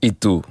¿Y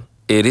tú,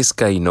 eres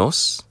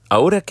Kainos?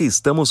 Ahora que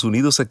estamos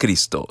unidos a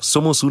Cristo,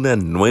 somos una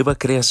nueva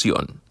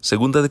creación.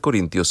 2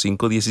 Corintios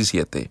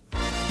 5:17.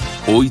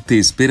 Hoy te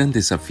esperan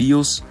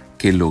desafíos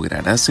que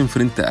lograrás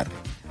enfrentar.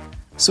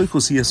 Soy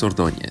Josías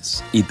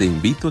Ordóñez y te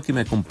invito a que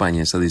me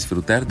acompañes a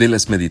disfrutar de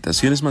las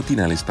meditaciones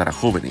matinales para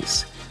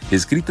jóvenes,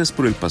 escritas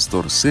por el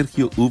pastor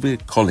Sergio V.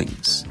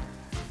 Collins.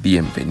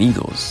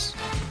 Bienvenidos.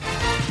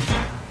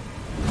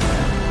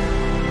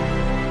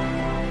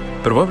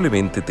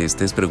 Probablemente te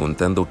estés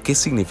preguntando qué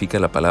significa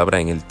la palabra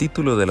en el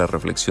título de la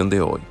reflexión de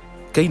hoy.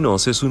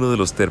 Kainos es uno de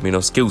los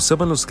términos que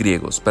usaban los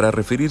griegos para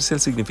referirse al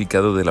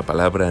significado de la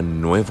palabra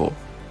nuevo.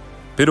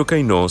 Pero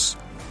Kainos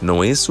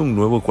no es un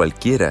nuevo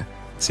cualquiera,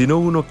 sino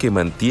uno que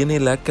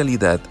mantiene la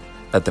calidad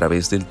a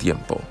través del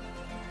tiempo.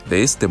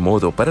 De este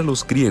modo, para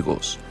los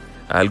griegos,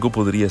 algo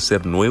podría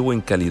ser nuevo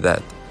en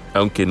calidad,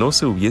 aunque no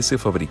se hubiese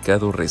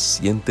fabricado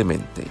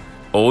recientemente.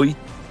 Hoy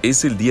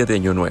es el día de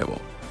Año Nuevo,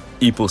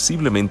 y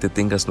posiblemente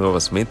tengas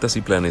nuevas metas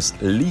y planes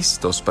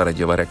listos para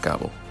llevar a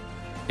cabo.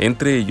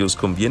 Entre ellos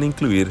conviene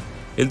incluir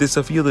el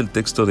desafío del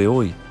texto de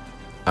hoy.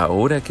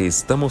 Ahora que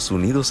estamos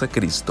unidos a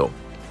Cristo,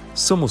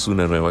 somos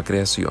una nueva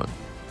creación.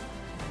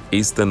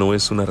 Esta no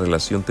es una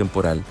relación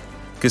temporal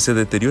que se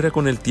deteriora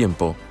con el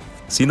tiempo,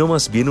 sino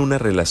más bien una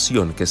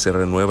relación que se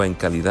renueva en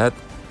calidad,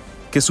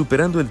 que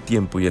superando el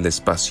tiempo y el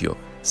espacio,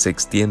 se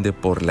extiende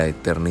por la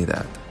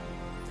eternidad.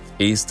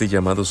 Este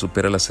llamado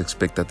supera las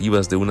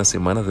expectativas de una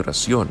semana de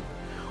oración,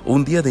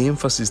 un día de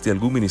énfasis de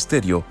algún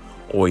ministerio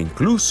o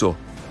incluso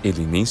el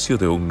inicio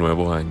de un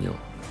nuevo año.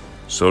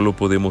 Solo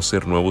podemos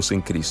ser nuevos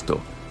en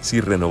Cristo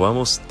si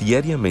renovamos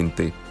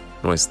diariamente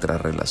nuestra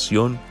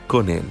relación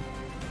con Él.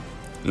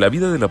 La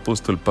vida del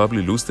apóstol Pablo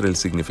ilustra el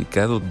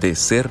significado de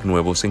ser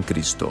nuevos en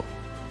Cristo.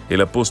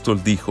 El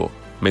apóstol dijo: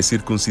 «Me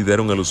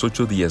circuncidaron a los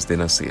 8 días de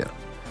nacer.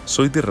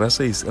 Soy de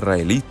raza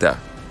israelita,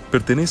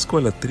 pertenezco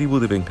a la tribu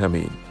de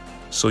Benjamín.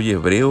 Soy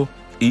hebreo,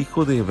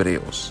 hijo de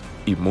hebreos»,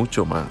 y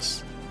mucho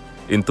más.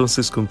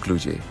 Entonces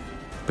concluye: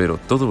 «Pero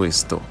todo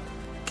esto,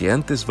 que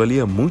antes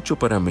valía mucho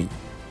para mí,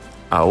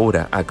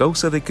 ahora a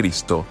causa de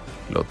Cristo,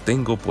 lo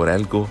tengo por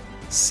algo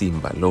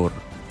sin valor».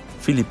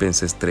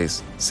 Filipenses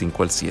 3,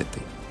 5-7.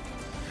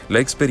 La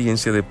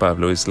experiencia de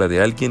Pablo es la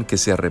de alguien que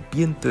se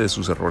arrepiente de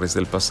sus errores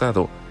del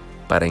pasado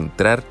para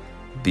entrar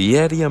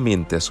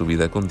diariamente a su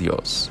vida con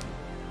Dios.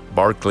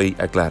 Barclay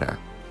aclara: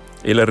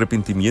 «El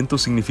arrepentimiento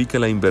significa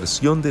la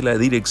inversión de la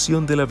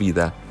dirección de la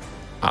vida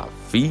a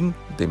fin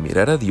de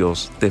mirar a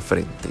Dios de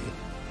frente».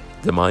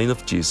 The Mind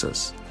of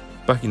Jesus,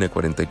 página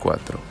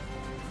 44.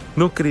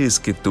 ¿No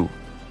crees que tú,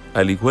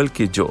 al igual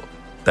que yo,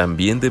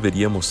 también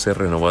deberíamos ser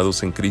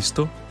renovados en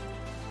Cristo?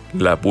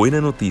 La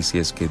buena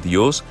noticia es que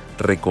Dios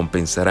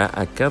recompensará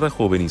a cada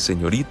joven y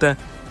señorita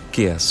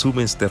que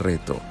asume este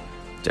reto,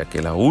 ya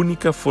que la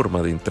única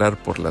forma de entrar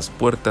por las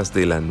puertas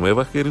de la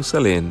Nueva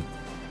Jerusalén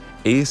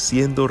es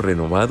siendo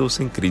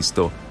renovados en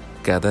Cristo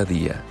cada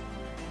día.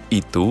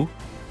 ¿Y tú?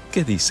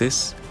 ¿Qué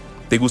dices?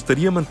 ¿Te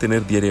gustaría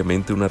mantener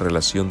diariamente una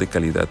relación de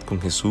calidad con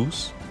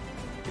Jesús?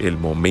 El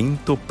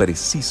momento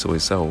preciso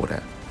es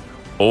ahora.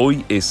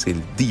 Hoy es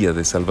el día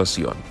de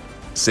salvación.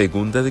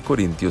 2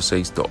 Corintios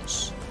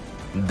 6:2.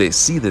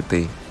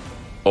 Decídete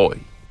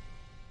hoy.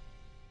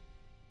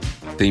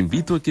 Te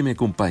invito a que me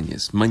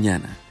acompañes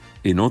mañana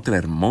en otra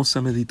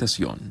hermosa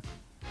meditación.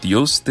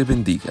 Dios te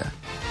bendiga.